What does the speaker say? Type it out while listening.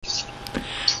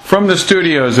From the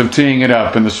studios of Teeing It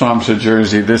Up in the Swamps of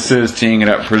Jersey, this is Teeing It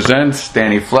Up Presents,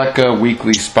 Danny Flecka,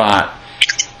 weekly spot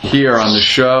here on the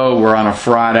show. We're on a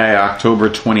Friday, October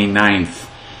 29th,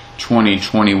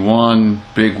 2021.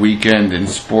 Big weekend in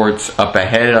sports up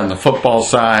ahead on the football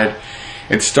side.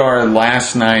 It started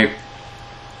last night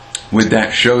with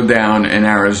that showdown in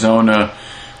Arizona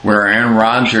where Aaron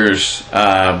Rodgers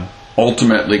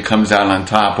ultimately comes out on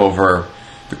top over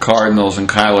the Cardinals and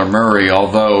Kyler Murray,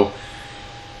 although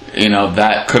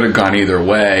that could have gone either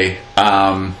way.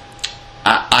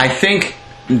 I think,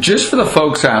 just for the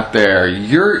folks out there,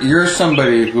 you're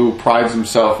somebody who prides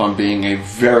himself on being a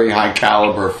very high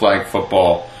caliber flag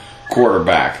football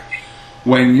quarterback.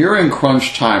 When you're in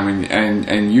crunch time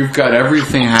and you've got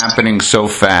everything happening so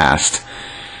fast,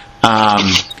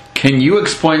 can you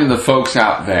explain to the folks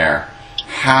out there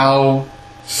how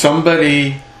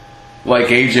somebody like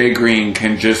AJ Green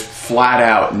can just flat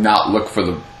out not look for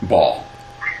the ball?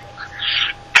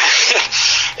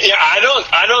 Yeah, I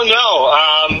don't know.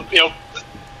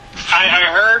 I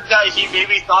heard that he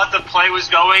maybe thought the play was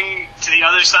going to the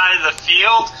other side of the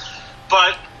field,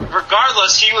 but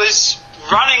regardless, he was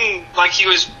running like he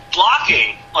was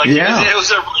blocking. It was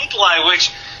a run play,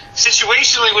 which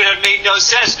situationally would have made no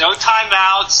sense. No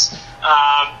timeouts.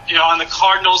 On the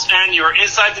Cardinals' end, you were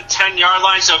inside the 10-yard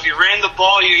line, so if you ran the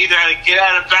ball, you either had to get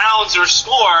out of bounds or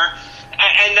score,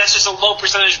 and that's just a low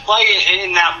percentage play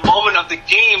in that moment of the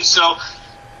game. So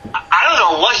I don't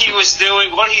know what he was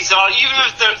doing, what he thought. Even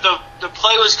if the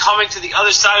play was coming to the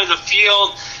other side of the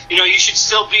field, you should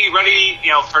still be ready,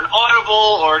 for an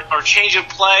audible or change of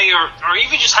play or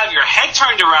even just have your head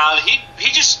turned around.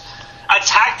 He just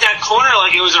attacked that corner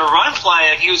like it was a run play,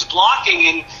 like he was blocking,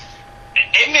 and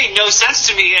it made no sense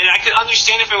to me. And I could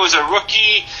understand if it was a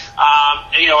rookie,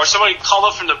 or somebody called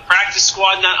up from the practice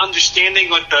squad not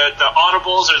understanding what the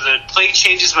audibles or the play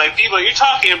changes might be. But you're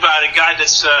talking about a guy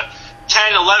that's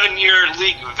 10, 11-year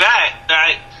league vet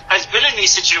that has been in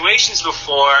these situations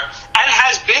before and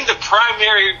has been the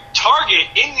primary target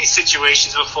in these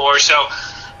situations before. So,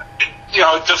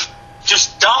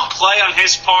 just dumb play on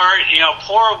his part,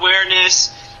 poor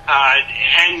awareness,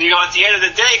 and at the end of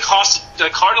the day, cost the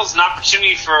Cardinals an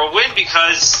opportunity for a win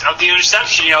because of the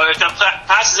interception. If that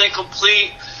pass is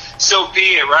incomplete, so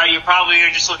be it, right? You probably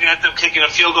are just looking at them kicking a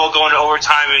field goal going to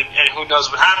overtime, and who knows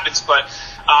what happens. But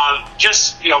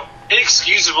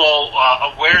inexcusable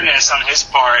awareness on his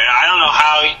part. I don't know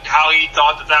how he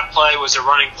thought that play was a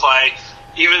running play,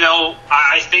 even though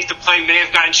I think the play may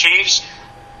have gotten changed.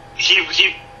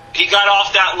 He got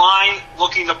off that line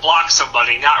looking to block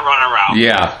somebody, not run around.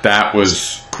 Yeah, that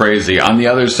was crazy. On the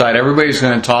other side, everybody's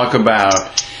going to talk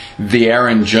about the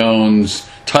Aaron Jones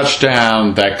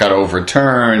touchdown that got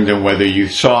overturned and whether you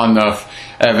saw enough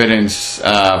evidence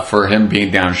for him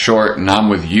being down short. And I'm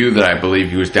with you that I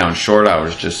believe he was down short. I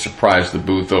was just surprised the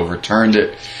booth overturned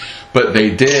it. But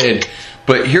they did.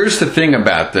 But here's the thing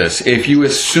about this. If you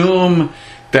assume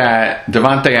that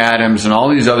Davante Adams and all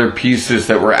these other pieces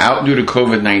that were out due to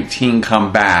COVID-19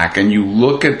 come back, and you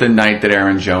look at the night that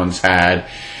Aaron Jones had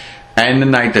and the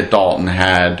night that Dalton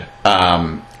had,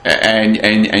 and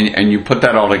you put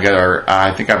that all together,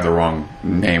 I think I have the wrong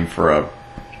name for a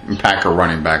Packer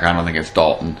running back. I don't think it's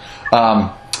Dalton.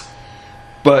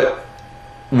 But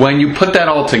when you put that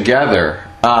all together,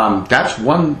 that's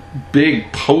one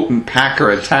big potent Packer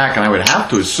attack, and I would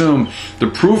have to assume the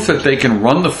proof that they can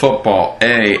run the football,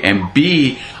 A, and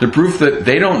B, the proof that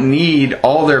they don't need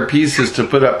all their pieces to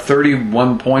put up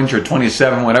 31 points or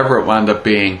 27, whatever it wound up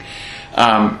being,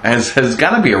 has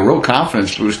got to be a real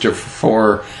confidence booster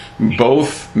for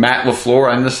both Matt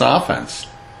LaFleur and this offense.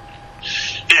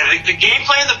 Yeah, the game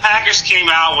plan the Packers came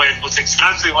out with was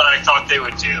exactly what I thought they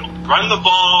would do. Run the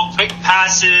ball, quick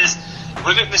passes,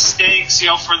 limit mistakes,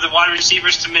 for the wide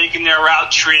receivers to make in their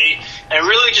route tree, and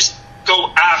really just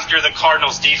go after the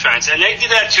Cardinals defense. And they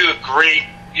did that to a great,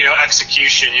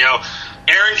 execution.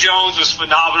 Aaron Jones was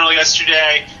phenomenal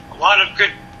yesterday. A lot of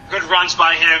good runs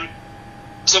by him.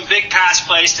 Some big pass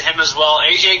plays to him as well.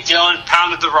 A.J. Dillon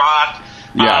pounded the rock.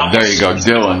 Yeah, there you go.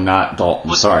 Dillon, not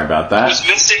Dalton. Sorry about that. Was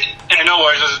missing, no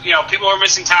worries. People were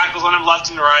missing tackles on him left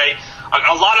and right.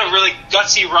 A lot of really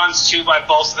gutsy runs, too, by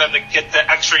both of them to get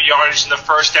the extra yardage and the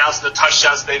first downs and the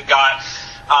touchdowns they've got.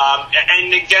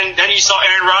 And again, then you saw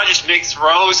Aaron Rodgers make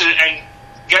throws and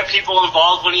get people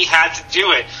involved when he had to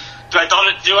do it. Do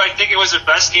I think it was the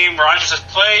best game Rodgers has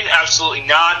played? Absolutely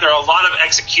not. There are a lot of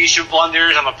execution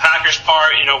blunders on the Packers'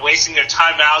 part, wasting their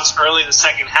timeouts early in the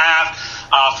second half,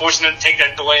 forcing them to take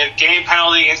that delay of game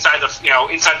penalty inside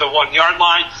the 1 yard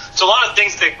line. So a lot of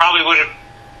things that probably would have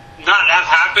not have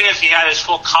happened if he had his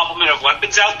full complement of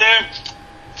weapons out there.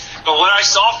 But what I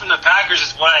saw from the Packers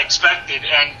is what I expected,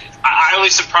 and I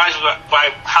was surprised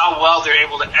by how well they're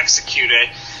able to execute it.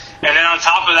 And then on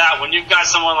top of that, when you've got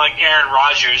someone like Aaron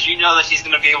Rodgers, you know that he's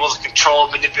going to be able to control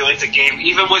and manipulate the game,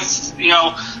 even with,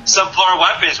 subpar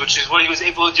weapons, which is what he was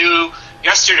able to do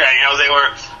yesterday. They were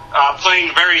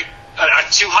playing a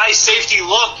too high safety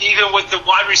look, even with the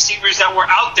wide receivers that were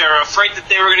out there, afraid that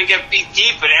they were going to get beat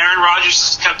deep, and Aaron Rodgers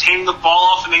just kept handing the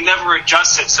ball off, and they never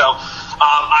adjusted. So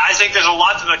I think there's a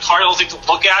lot that the Cardinals need to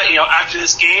look at, after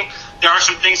this game. There are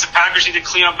some things the Packers need to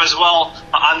clean up as well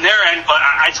on their end, but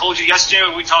I told you yesterday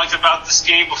when we talked about this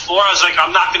game before, I was like,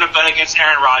 I'm not going to bet against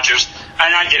Aaron Rodgers,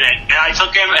 and I didn't. And I took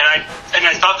him, and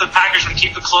I thought the Packers would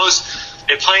keep it close.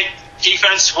 They played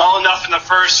defense well enough in the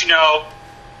first,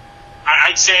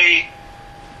 I'd say,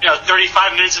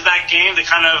 35 minutes of that game. They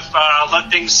kind of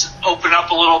let things open up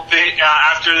a little bit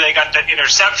after they got that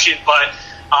interception, but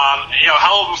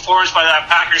hell of a performance by that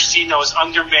Packers team that was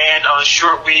undermanned on a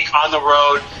short week on the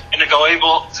road, and to go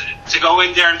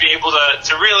in there and be able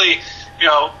to really,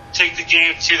 take the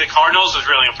game to the Cardinals was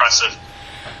really impressive.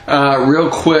 Real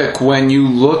quick, when you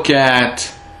look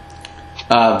at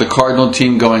the Cardinal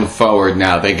team going forward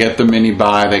now, they get the mini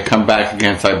bye, they come back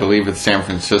against, I believe it's San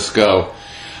Francisco.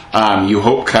 You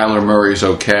hope Kyler Murray's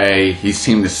okay. He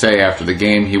seemed to say after the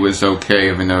game he was okay,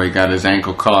 even though he got his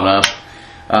ankle caught up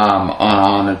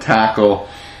on a tackle.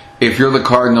 If you're the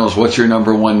Cardinals, what's your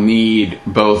number one need,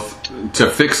 both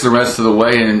to fix the rest of the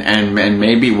way and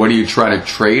maybe what do you try to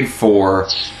trade for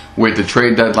with the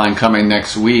trade deadline coming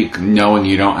next week, knowing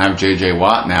you don't have J.J.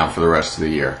 Watt now for the rest of the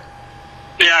year?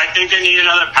 Yeah, I think they need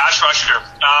another pass rusher,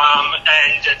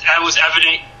 and that was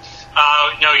evident,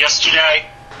 yesterday.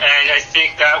 And I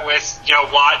think that with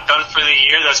Watt done for the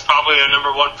year, that's probably their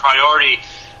number one priority.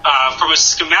 From a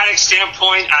schematic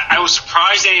standpoint, I was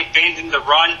surprised they abandoned the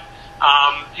run.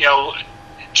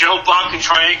 Joe Buck and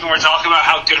Troy Aikman were talking about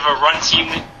how good of a run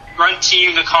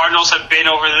team the Cardinals have been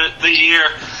over the year.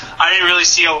 I didn't really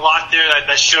see a lot there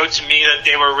that showed to me that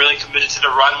they were really committed to the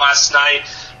run last night.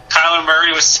 Kyler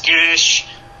Murray was skittish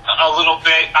a little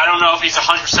bit. I don't know if he's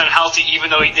 100% healthy, even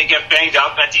though he did get banged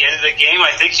up at the end of the game.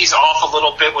 I think he's off a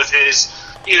little bit with his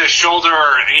either shoulder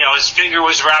or, his finger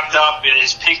was wrapped up,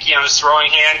 his pinky on his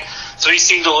throwing hand. So he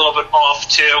seemed a little bit off,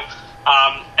 too.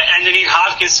 And they need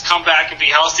Hopkins to come back and be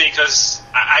healthy because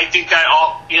I think that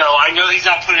I know he's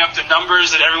not putting up the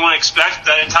numbers that everyone expects.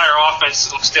 That entire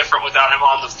offense looks different without him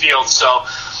on the field. So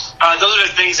those are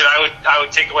the things that I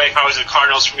would take away if I was the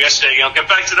Cardinals from yesterday. Get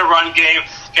back to the run game,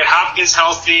 get Hopkins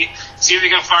healthy, see if you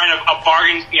can find a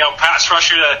bargain, pass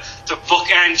rusher to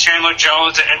bookend Chandler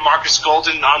Jones and Marcus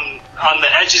Golden on the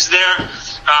edges there.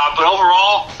 But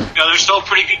overall, they're still a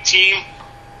pretty good team.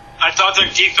 I thought their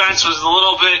defense was a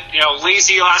little bit,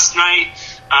 lazy last night.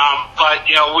 But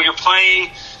when you're playing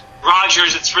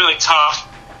Rodgers, it's really tough,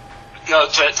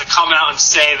 to come out and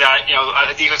say that,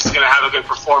 a defense is going to have a good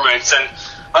performance. And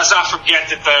let's not forget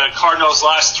that the Cardinals'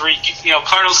 last three,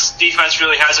 Cardinals' defense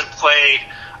really hasn't played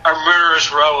a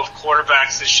murderer's row of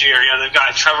quarterbacks this year. They've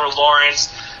got Trevor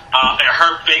Lawrence, they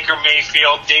hurt Baker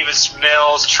Mayfield, Davis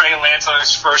Mills, Trey Lance on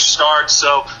his first start.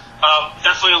 So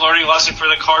definitely a learning lesson for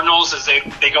the Cardinals as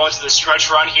they go into the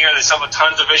stretch run here. They still have a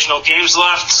ton of divisional games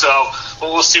left, so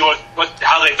we'll see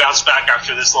how they bounce back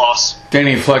after this loss.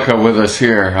 Danny Flecko with us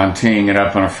here on Teeing It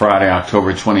Up on a Friday,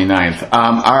 October 29th.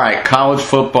 All right, college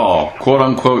football,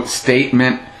 quote-unquote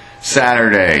statement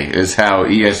Saturday is how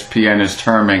ESPN is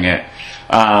terming it.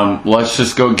 Let's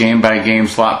just go game by game,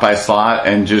 slot by slot,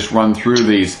 and just run through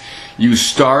these. You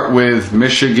start with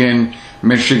Michigan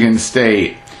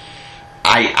State.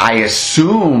 I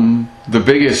assume the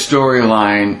biggest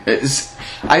storyline is,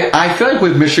 I feel like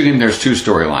with Michigan there's two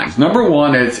storylines. Number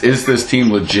one is this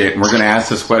team legit? And we're going to ask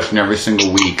this question every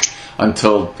single week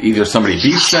until either somebody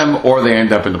beats them or they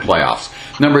end up in the playoffs.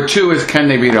 Number two is, can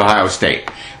they beat Ohio State?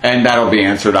 And that'll be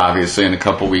answered obviously in a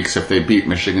couple weeks if they beat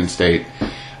Michigan State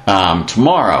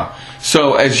tomorrow.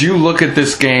 So as you look at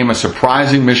this game, a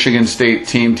surprising Michigan State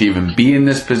team to even be in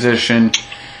this position.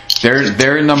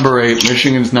 They're number 8.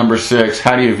 Michigan's number 6.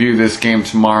 How do you view this game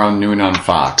tomorrow noon on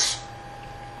Fox?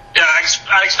 Yeah,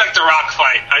 I expect a rock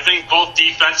fight. I think both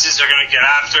defenses are going to get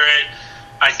after it.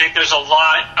 I think there's a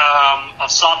lot of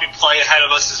sloppy play ahead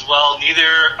of us as well.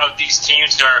 Neither of these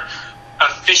teams are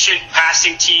efficient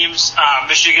passing teams.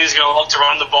 Michigan is going to look to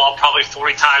run the ball probably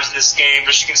 40 times in this game.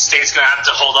 Michigan State's going to have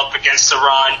to hold up against the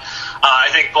run. I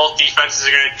think both defenses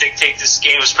are going to dictate this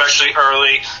game, especially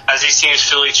early, as these teams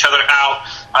fill each other out.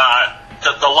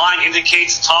 The line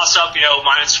indicates a toss-up,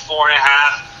 minus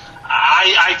 4.5.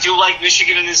 I do like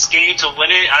Michigan in this game to win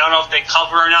it. I don't know if they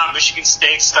cover or not. Michigan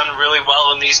State's done really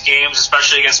well in these games,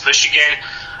 especially against Michigan.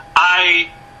 I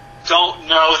don't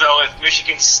know, though, if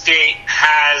Michigan State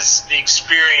has the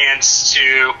experience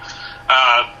to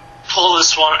pull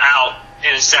this one out,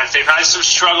 in a sense. They've had some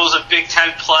struggles in Big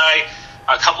Ten play,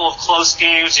 a couple of close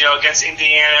games, against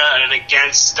Indiana and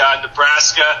against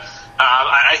Nebraska.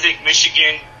 I think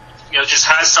Michigan, just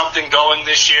has something going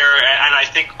this year, and I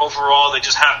think overall they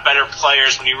just have better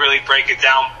players when you really break it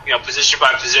down, position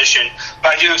by position.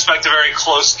 But I do expect a very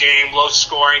close game,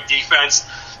 low-scoring defense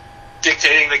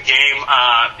dictating the game.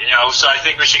 So I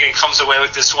think Michigan comes away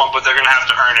with this one, but they're going to have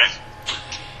to earn it.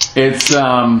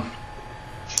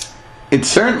 It's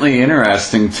certainly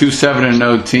interesting. 2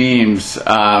 7-0 teams,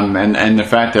 and the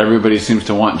fact that everybody seems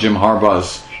to want Jim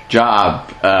Harbaugh's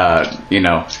job.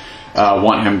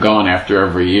 Want him gone after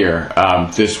every year.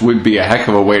 This would be a heck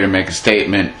of a way to make a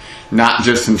statement, not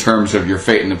just in terms of your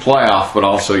fate in the playoff, but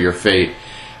also your fate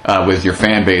with your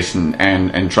fan base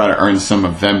and try to earn some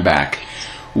of them back.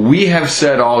 We have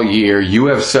said all year, you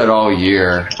have said all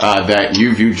year, that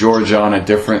you view Georgia on a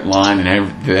different line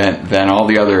than all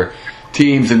the other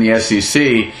teams in the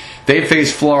SEC. They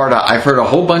face Florida. I've heard a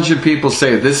whole bunch of people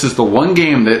say this is the one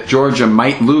game that Georgia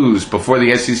might lose before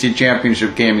the SEC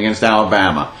championship game against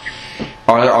Alabama.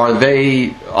 Are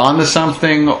they onto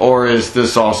something, or is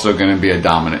this also going to be a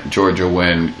dominant Georgia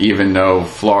win, even though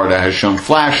Florida has shown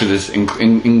flashes,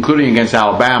 including against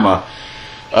Alabama,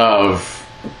 of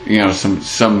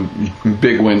some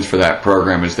big wins for that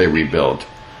program as they rebuild?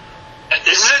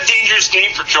 This is a dangerous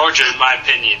game for Georgia, in my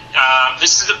opinion.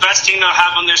 This is the best team they'll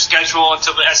have on their schedule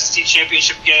until the SEC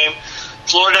championship game.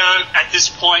 Florida, at this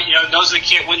point, knows they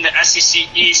can't win the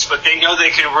SEC East, but they know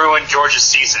they can ruin Georgia's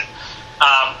season.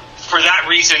 For that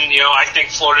reason, I think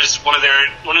Florida is one of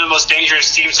the most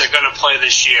dangerous teams they're going to play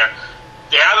this year.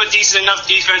 They have a decent enough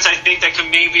defense, I think, that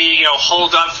can maybe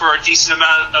hold up for a decent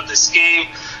amount of this game.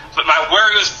 But my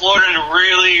worry with Florida and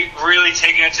really, really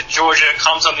taking it to Georgia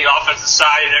comes on the offensive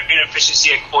side and their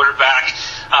inefficiency at quarterback.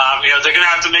 They're going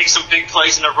to have to make some big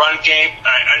plays in the run game.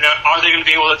 Are they going to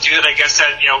be able to do that against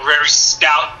that very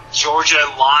stout Georgia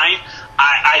line?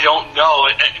 I don't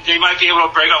know. They might be able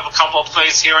to break up a couple of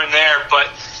plays here and there, but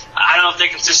I don't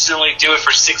think consistently do it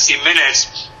for 60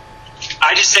 minutes.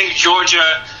 I just think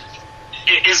Georgia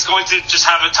is going to just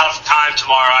have a tough time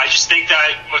tomorrow. I just think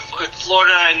that with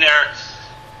Florida and their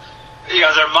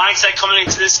mindset coming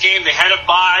into this game, they had a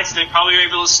bye, so they probably were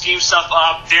able to scheme stuff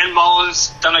up. Dan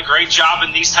Mullen's done a great job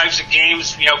in these types of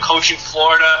games, coaching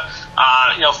Florida.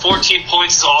 14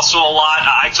 points is also a lot.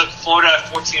 I took Florida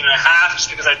at 14.5 just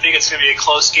because I think it's going to be a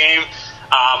close game.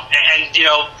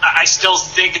 I still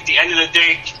think at the end of the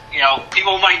day,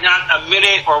 people might not admit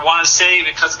it or want to say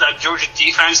because of that Georgia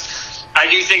defense. I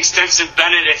do think Stetson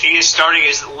Bennett, if he is starting,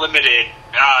 is limited,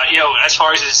 as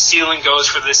far as his ceiling goes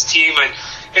for this team. And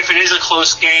if it is a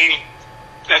close game,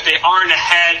 if they aren't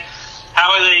ahead,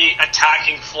 how are they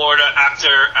attacking Florida at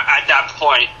that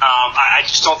point? I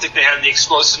just don't think they have the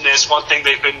explosiveness. One thing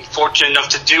they've been fortunate enough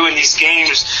to do in these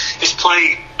games is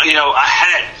play,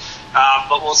 ahead.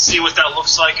 But we'll see what that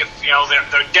looks like if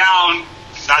they're down.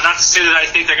 Not to say that I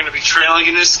think they're going to be trailing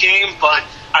in this game, but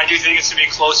I do think it's going to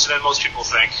be closer than most people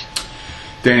think.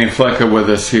 Danny Flecker with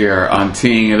us here on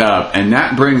Teeing It Up, and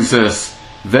that brings us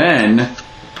then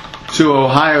to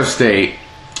Ohio State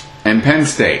and Penn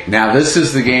State. Now, this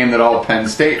is the game that all Penn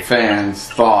State fans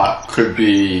thought could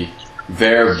be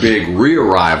their big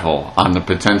re-arrival on the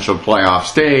potential playoff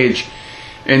stage.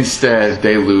 Instead,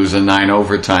 they lose a 9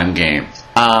 overtime game.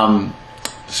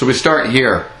 So we start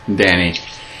here, Danny.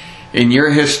 In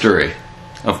your history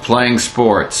of playing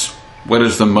sports, what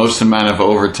is the most amount of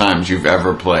overtimes you've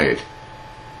ever played?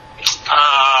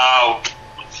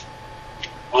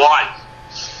 1.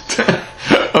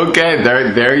 Okay,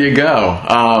 there you go.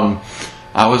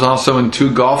 I was also in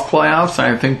 2 golf playoffs.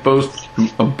 I think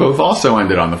both also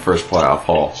ended on the first playoff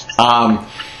hole.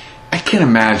 I can't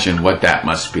imagine what that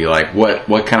must be like.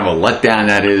 What kind of a letdown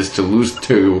that is to lose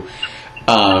to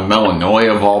Illinois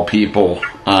of all people.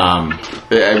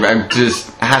 It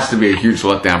just has to be a huge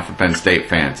letdown for Penn State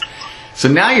fans. So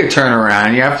now you turn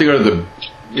around, you have to go to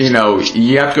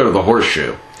the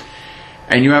Horseshoe,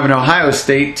 and you have an Ohio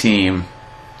State team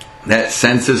that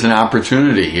senses an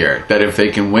opportunity here, that if they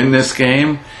can win this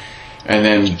game and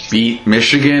then beat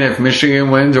Michigan, if Michigan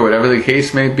wins or whatever the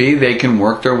case may be, they can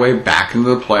work their way back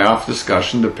into the playoff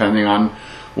discussion depending on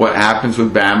what happens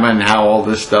with Bama and how all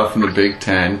this stuff in the Big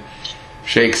Ten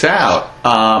shakes out.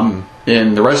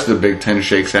 And the rest of the Big Ten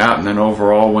shakes out, and then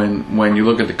overall when you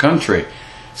look at the country.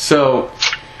 So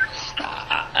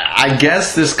I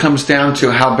guess this comes down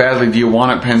to how badly do you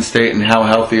want at Penn State and how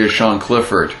healthy is Sean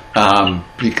Clifford.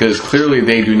 Because clearly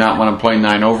they do not want to play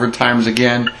 9 overtimes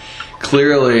again.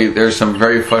 clearly there's some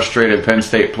very frustrated Penn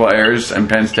State players and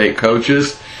Penn State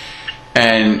coaches.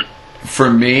 And for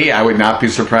me, I would not be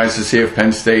surprised to see if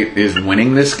Penn State is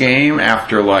winning this game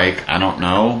after, like, I don't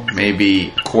know, maybe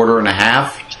a quarter and a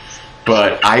half.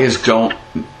 But I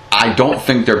don't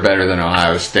think they're better than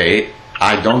Ohio State.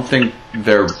 I don't think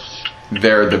they're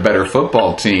the better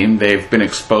football team. They've been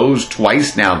exposed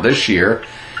twice now this year.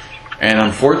 And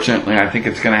unfortunately, I think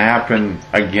it's going to happen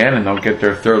again, and they'll get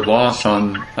their third loss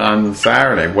on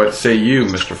Saturday. What say you,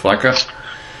 Mr. Flecka?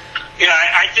 Yeah,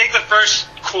 I think the first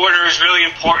quarter is really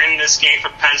important in this game for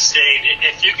Penn State.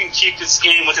 If you can keep this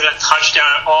game within a touchdown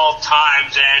at all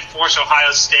times and force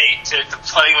Ohio State to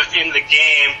play within the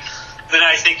game, then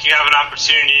I think you have an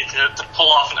opportunity to pull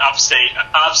off an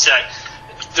upset.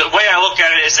 The way I look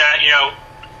at it is that,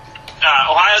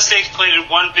 Ohio State played in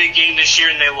one big game this year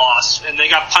and they lost, and they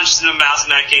got punched in the mouth in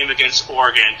that game against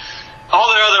Oregon.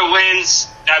 All their other wins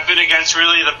have been against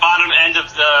really the bottom end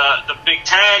of the Big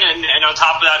Ten, and on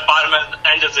top of that, bottom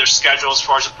end of their schedule as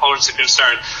far as opponents are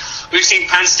concerned. We've seen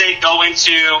Penn State go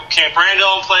into Camp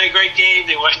Randall and play a great game.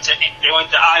 They went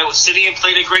to Iowa City and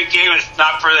played a great game. If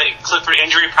not for the Clifford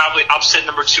injury, probably upset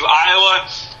number 2 Iowa.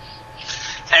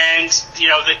 And,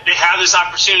 they have this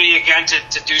opportunity again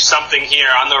to do something here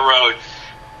on the road.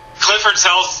 Clifford's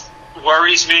health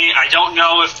worries me. I don't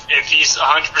know if he's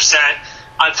 100%.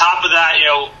 On top of that,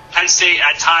 Penn State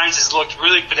at times has looked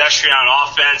really pedestrian on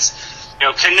offense.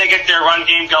 Can they get their run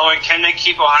game going? Can they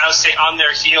keep Ohio State on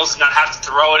their heels and not have to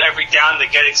throw it every down to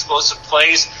get explosive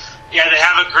plays? Yeah, they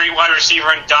have a great wide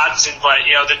receiver in Dotson, but,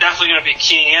 they're definitely going to be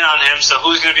keying in on him, so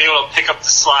who's going to be able to pick up the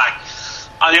slack?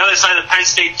 On the other side, the Penn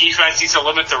State defense needs to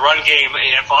limit the run game.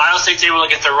 If Ohio State's able to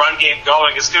get the run game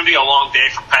going, it's going to be a long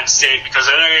day for Penn State because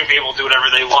they're not going to be able to do whatever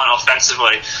they want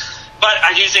offensively. But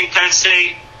I do think Penn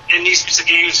State, in these sorts of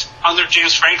games under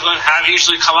James Franklin, have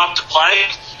usually come up to play.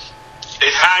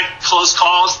 They've had close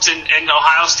calls in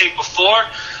Ohio State before.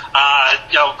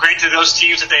 Granted, those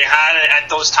teams that they had at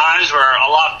those times were a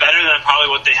lot better than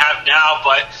probably what they have now.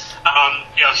 But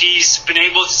he's been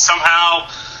able to somehow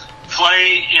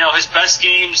play, his best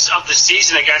games of the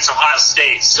season against Ohio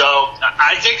State. So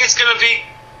I think it's going to be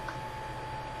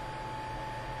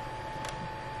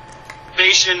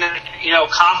and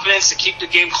confidence to keep the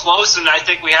game close, and I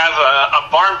think we have a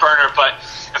barn burner. But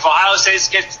if Ohio State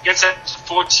gets a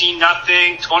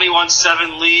 14-0,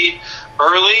 21-7 lead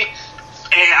early,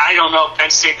 and I don't know, Penn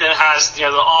State then has the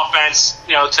offense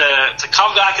to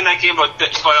come back in that game, but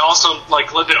also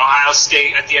limit Ohio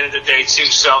State at the end of the day too.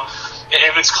 So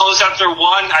if it's close after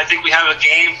one, I think we have a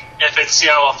game. If it's a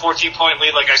 14-point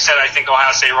lead, like I said, I think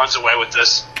Ohio State runs away with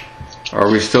this. Are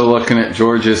we still looking at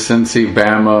Georgia, Cincy,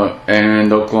 Bama,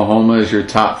 and Oklahoma as your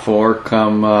top 4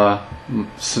 come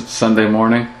Sunday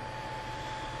morning?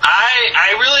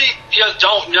 I really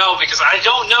don't know, because I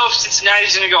don't know if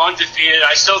Cincinnati's going to go undefeated.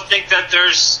 I still think that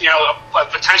there's a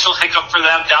potential hiccup for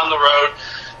them down the road.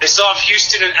 They still have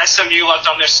Houston and SMU left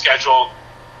on their schedule,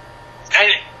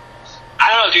 and I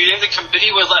don't know. Do you think the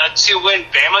committee would let a 2-win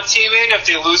Bama team in if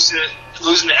they lose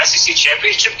in the SEC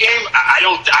championship game? I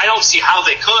don't see how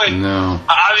they could. No.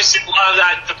 Obviously, a lot of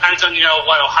that depends on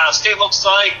what Ohio State looks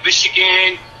like,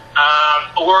 Michigan,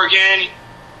 Oregon,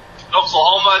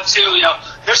 Oklahoma too.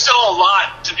 There's still a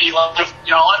lot to be what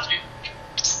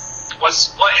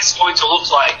it's going to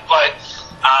look like, but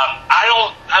I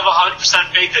don't have 100%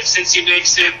 faith that Cincy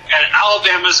makes it, and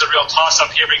Alabama's a real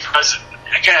toss-up here because,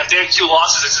 again, if they have 2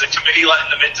 losses, is the committee letting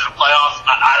them into the playoff?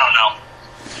 I don't know.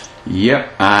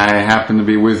 Yep, I happen to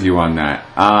be with you on that.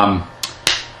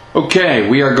 Okay,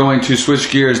 we are going to switch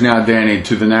gears now, Danny,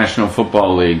 to the National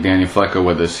Football League. Danny Flecka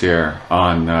with us here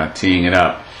on Teeing It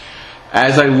Up.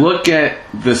 As I look at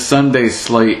the Sunday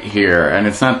slate here, and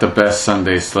it's not the best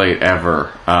Sunday slate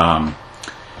ever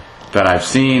that I've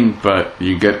seen, but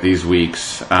you get these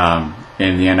weeks in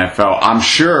the NFL. I'm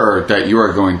sure that you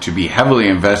are going to be heavily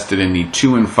invested in the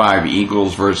 2-5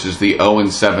 Eagles versus the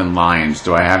 0-7 Lions.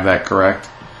 Do I have that correct?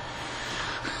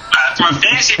 From a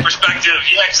fantasy perspective,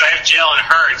 yeah, because I have Jalen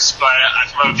Hurts, but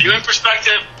from a viewing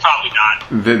perspective, probably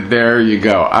not. There you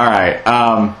go. All right.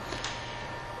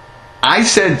 I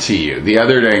said to you the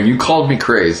other day, and you called me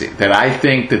crazy, that I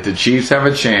think that the Chiefs have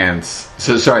a chance.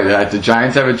 That the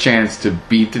Giants have a chance to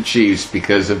beat the Chiefs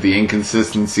because of the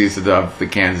inconsistencies of the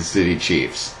Kansas City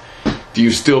Chiefs. Do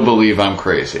you still believe I'm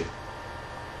crazy?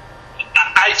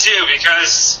 I do,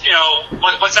 because,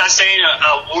 what's that saying?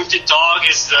 A wounded dog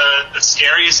is the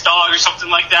scariest dog or something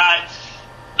like that.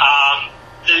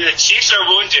 The Chiefs are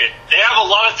wounded. They have a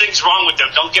lot of things wrong with them.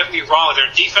 Don't get me wrong.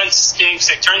 Their defense stinks.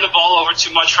 They turn the ball over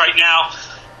too much right now.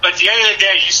 But at the end of the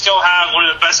day, you still have one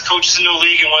of the best coaches in the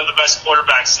league and one of the best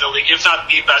quarterbacks in the league, if not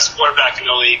the best quarterback in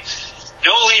the league.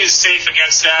 No league is safe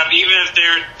against them, even if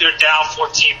they're down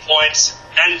 14 points.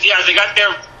 And yeah, they got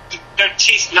their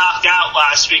teeth knocked out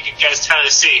last week against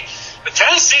Tennessee. But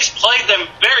Tennessee's played them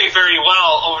very, very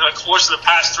well over the course of the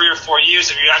past 3 or 4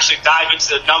 years. If you actually dive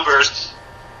into the numbers,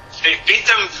 they beat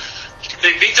them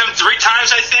 3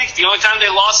 times, I think. The only time they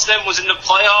lost to them was in the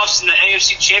playoffs in the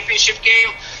AFC Championship game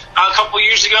a couple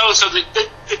years ago. So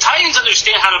the Titans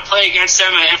understand how to play against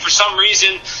them, and for some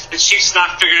reason, the Chiefs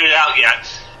not figured it out yet.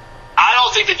 I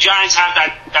don't think the Giants have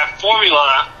that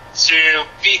formula to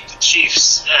beat the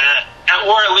Chiefs,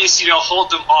 or at least, hold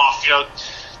them off.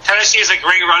 Tennessee has a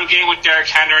great run game with Derrick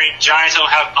Henry. Giants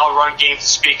don't have a run game to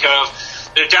speak of.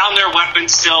 They're down their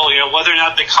weapons still. Whether or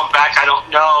not they come back, I don't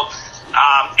know.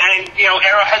 And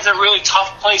Arrowhead's a really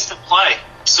tough place to play.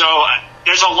 So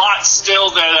there's a lot still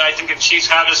that I think the Chiefs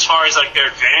have as far as their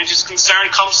advantage is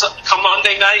concerned come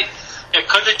Monday night.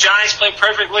 Could the Giants play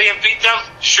perfectly and beat them?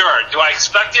 Sure. Do I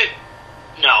expect it?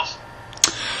 No.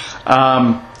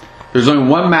 There's only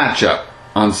one matchup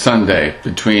on Sunday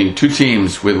between two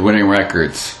teams with winning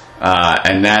records,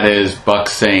 and that is Bucs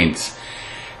Saints.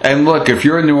 And look, if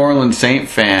you're a New Orleans Saint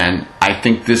fan, I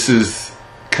think this is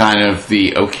kind of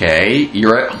the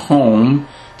you're at home.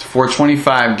 It's a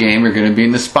 4:25 game. You're going to be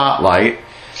in the spotlight.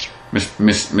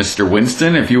 Mr.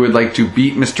 Winston, if you would like to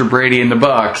beat Mr. Brady and the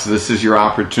Bucs, this is your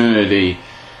opportunity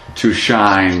to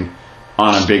shine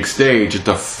on a big stage. It's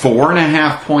a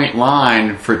 4.5-point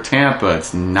line for Tampa.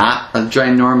 It's not a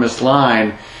ginormous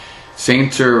line.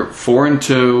 Saints are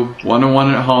 4-2,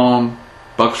 1-1 at home.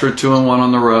 Bucs are 2-1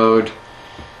 on the road.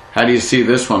 How do you see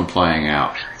this one playing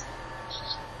out?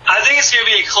 I think it's going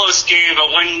to be a close game, but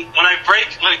when I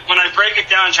break it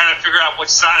down and try to figure out which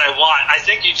side I want, I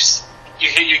think you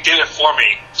did it for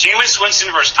me. Jameis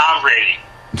Winston versus Tom Brady.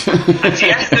 At the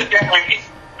end of the day,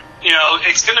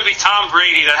 it's going to be Tom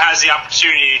Brady that has the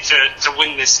opportunity to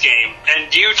win this game. And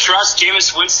do you trust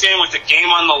Jameis Winston with the game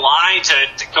on the line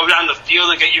to go down the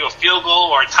field and get you a field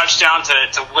goal or a touchdown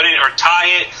to win it or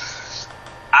tie it?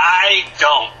 I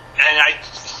don't.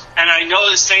 And I know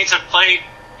the Saints have played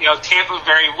Tampa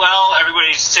very well.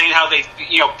 Everybody's saying how they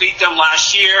beat them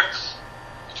last year.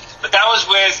 But that was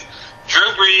with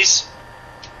Drew Brees,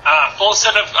 full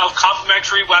set of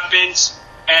complementary weapons,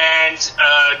 and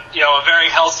a very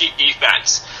healthy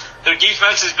defense. Their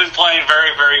defense has been playing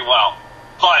very, very well.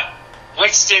 But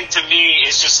Winston, to me,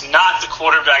 is just not the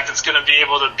quarterback that's going to be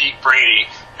able to beat Brady.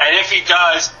 And if he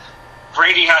does,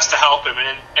 Brady has to help him.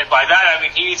 And by that, I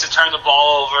mean he needs to turn the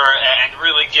ball over and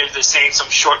really give the Saints some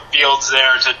short fields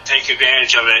there to take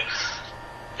advantage of it.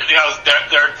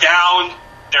 They're down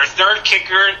their third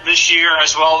kicker this year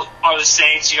as well are the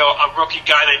Saints, a rookie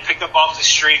guy they picked up off the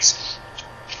streets.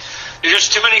 There's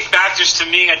too many factors to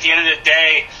me at the end of the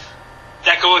day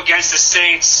that go against the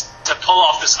Saints to pull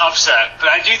off this upset. But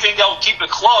I do think they'll keep it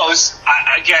close,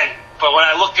 but when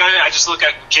I look at it, I just look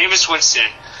at Jameis Winston.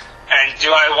 And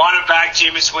do I want to back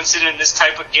Jameis Winston in this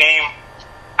type of game?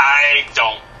 I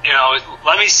don't.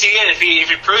 Let me see it. If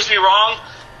he proves me wrong,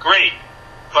 great.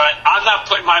 But I'm not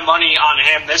putting my money on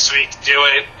him this week to do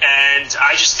it. And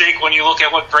I just think when you look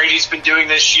at what Brady's been doing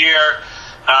this year,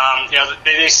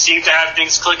 they seem to have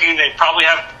things clicking. They probably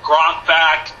have Gronk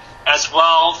back as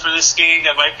well for this game.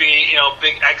 That might be,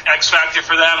 big X factor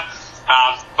for them.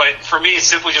 But for me, it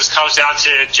simply just comes down to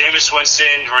Jameis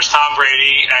Winston versus Tom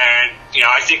Brady, and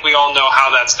I think we all know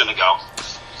how that's going to go.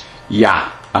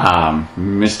 Yeah,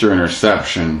 Mr.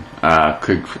 Interception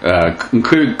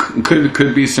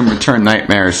could be some return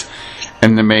nightmares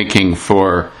in the making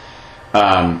for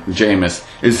Jameis.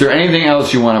 Is there anything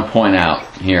else you want to point out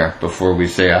here before we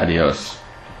say adios?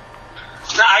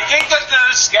 No, I think that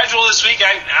the schedule this week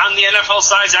on the NFL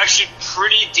side is actually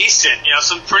pretty decent.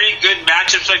 Some pretty good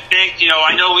matchups, I think.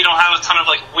 I know we don't have a ton of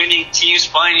winning teams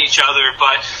playing each other,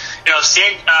 but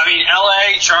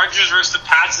LA Chargers versus the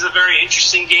Pats is a very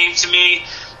interesting game to me.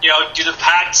 Do the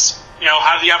Pats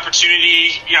have the opportunity,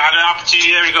 have an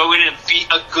opportunity there to go in and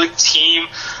beat a good team?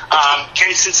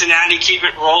 Can Cincinnati keep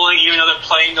it rolling even though they're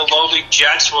playing the lowly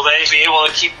Jets? Will they be able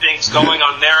to keep things going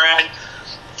on their end?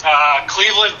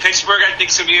 Cleveland, Pittsburgh, I think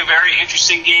is going to be a very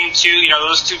interesting game too.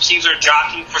 Those two teams are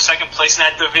jockeying for second place in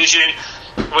that division,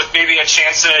 with maybe a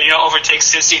chance to overtake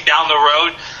Cincy down the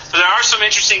road. So there are some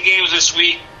interesting games this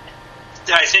week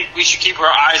that I think we should keep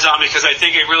our eyes on, because I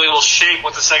think it really will shape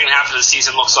what the second half of the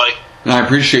season looks like. I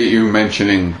appreciate you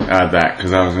mentioning that,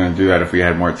 because I was going to do that if we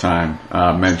had more time.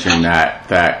 Mentioning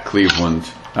that Cleveland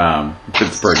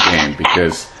Pittsburgh game,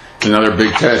 because it's another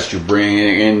big test. You're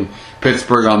bringing in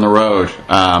Pittsburgh on the road.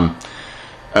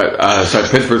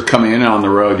 Pittsburgh's coming in on the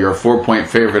road. You're a 4-point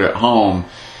favorite at home.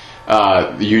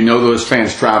 You know those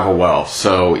fans travel well,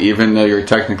 so even though you're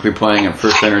technically playing at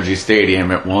First Energy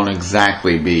Stadium, it won't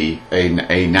exactly be a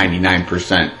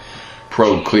 99%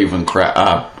 pro Cleveland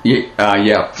crowd.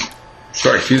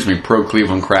 Pro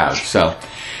Cleveland crowd. So,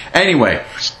 anyway,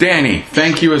 Danny,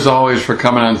 thank you as always for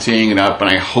coming on Teeing It Up, and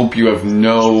I hope you have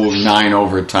no 9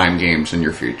 overtime games in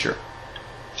your future.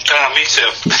 Me too.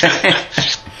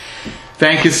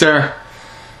 Thank you, sir.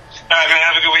 All right, man.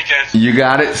 Have a good weekend. You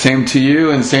got it. Same to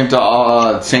you, and same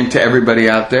to everybody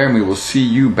out there. And we will see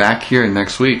you back here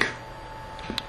next week.